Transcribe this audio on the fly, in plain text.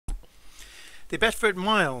The Betfred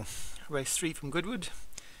Mile, race 3 from Goodwood,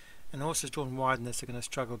 and horses drawn wide in this are going to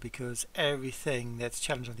struggle because everything that's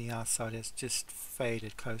challenged on the outside has just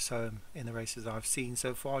faded close home in the races I've seen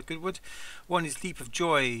so far at Goodwood. 1 is Leap of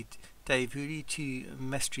Joy, Dave Hooley. 2,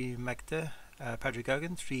 Mestri Magda, Patrick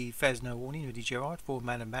Hogan. 3, Fazno Warning, Rudy Gerard. 4,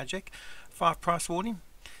 Man of Magic. 5, Price Warning.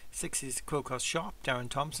 6 is Quilcos Sharp, Darren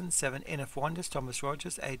Thompson. 7, NF Wonders, Thomas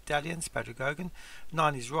Rogers. 8, Dalliance, Patrick Hogan.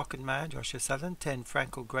 9 is Rocket Man, Joshua Sutherland. 10,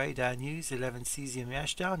 Frankel Grey, Dan Hughes. 11, Cesium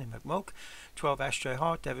Ashdown in McMilk. 12, Astro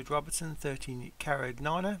Hart, David Robertson. 13,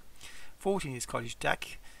 Caragnana. 14 is Cottage Duck.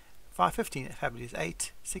 15, Fabulous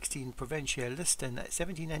 8. 16, Provincia List. And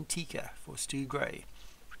 17, Antica for Stu Gray.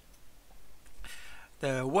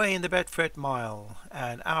 They're away in the Betfred Mile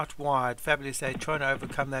and out wide. Fabulous 8 trying to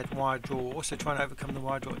overcome that wide draw, also trying to overcome the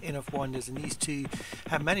wide draw. NF Wonders, and these two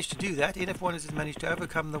have managed to do that. NF Wonders has managed to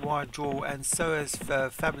overcome the wide draw, and so has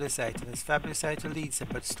Fabulous 8. And it's Fabulous 8 who leads it,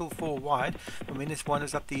 but still 4 wide from NF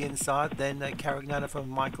Wonders up the inside. Then Caragnana from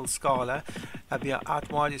Michael Scala.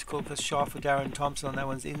 Out wide is Quilcos Sharp for Darren Thompson. On that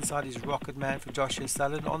one's inside is Rocket Man for Joshua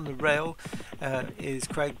Sutherland. On the rail is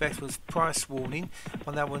Craig Bexwell's Price Warning.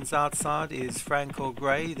 On that one's outside is Frankel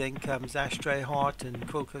Grey. Then comes Ashtray Hart and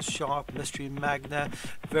Quilcos Sharp. Mystery Magna.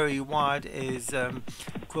 Very wide is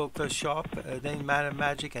Quilcos Sharp. Then Man of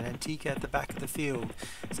Magic and Antica at the back of the field.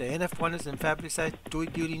 So NF Wonders and Fabulous 8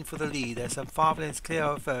 dueling for the lead. There's some 5 lengths clear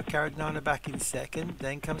of Caragnana back in second.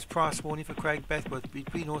 Then comes Price Warning for Craig Bexwell.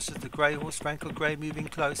 Between horses, the grey horse Frankel Grey moving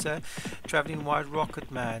closer. Travelling wide, Rocket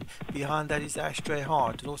Man. Behind that is Ashtray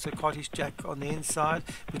Hart and also Cottage Jack on the inside.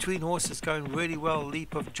 Between horses going really well.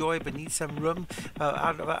 Leap of Joy, but needs some room.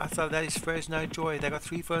 Outside of that is Fresno Joy. They've got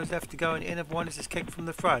 3 furlongs left to go, and NF Wonders is kicked from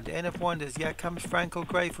the front. NF Wonders, here comes Frankel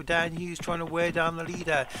Grey for Dan Hughes trying to wear down the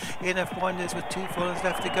leader. NF Wonders with 2 furlongs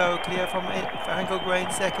left to go, clear from Frankel Grey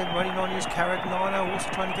in second. Running on is Caragnana, also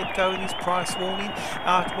trying to get going is Price Warning.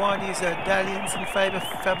 Out wide is Dalliance in favour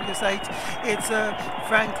Fabulous 8. It's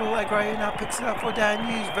Frankel Grey now picks it up for Dan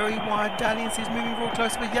Hughes. Very wide, Dalliance is moving real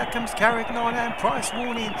close, but here comes Caragnana and Price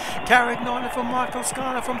Warning. Caragnana from Michael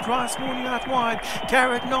Scala from Price Warning out wide.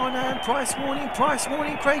 Caragnana and Price Warning. Price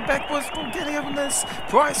Warning, Craig Bexwell still getting up on this.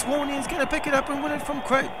 Price Warning is going to pick it up and win it from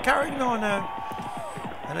Caragnana.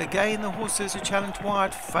 And again the horses who challenged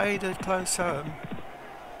wide faded close home.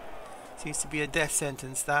 Seems to be a death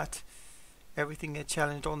sentence that. Everything they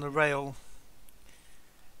challenged on the rail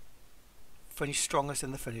finished strongest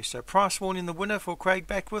in the finish. So Price Warning the winner for Craig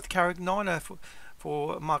Beckworth. Caragnana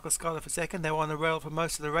for Michael Scala for second. They were on the rail for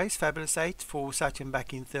most of the race. Fabulous 8 for Satyan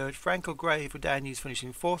back in third. Frankel Grey for Dan Hughes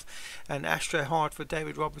finishing fourth. And Astro Hart for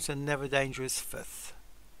David Robinson, Never Dangerous, fifth.